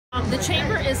The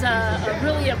Chamber is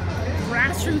really a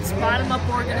grassroots, bottom-up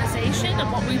organization,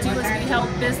 and what we do is we help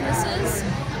businesses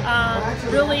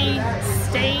really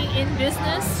stay in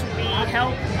business. We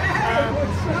help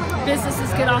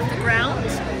businesses get off the ground.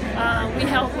 We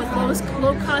help with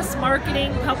low-cost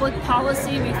marketing, public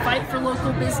policy. We fight for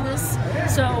local business.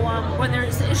 So when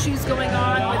there's issues going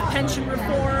on with pension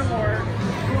reform or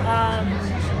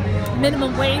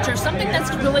minimum wage or something that's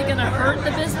really going to hurt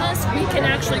the business, we can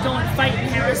actually go and fight in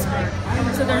Harrisburg.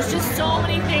 So there's just so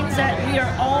many things that we are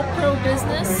all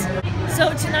pro-business. So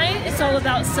tonight it's all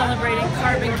about celebrating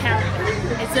Carbon County.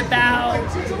 It's about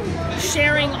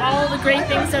sharing all the great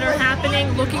things that are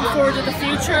happening, looking forward to the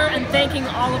future, and thanking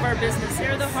all of our businesses.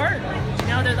 They're the heart.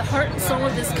 They're the heart and soul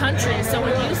of this country. So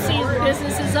when you see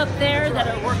businesses up there that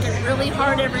are working really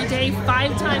hard every day,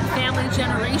 5-time family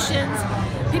generations,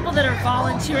 people that are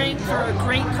volunteering for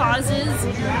great causes,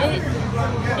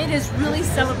 it is really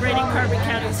celebrating Carbon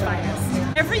County's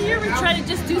finest. Every year we try to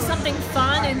just do something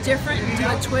fun and different and do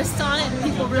a twist on it, and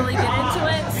people really get into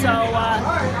it. So,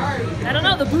 I don't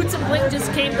know, the Boots and Bling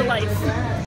just came to life.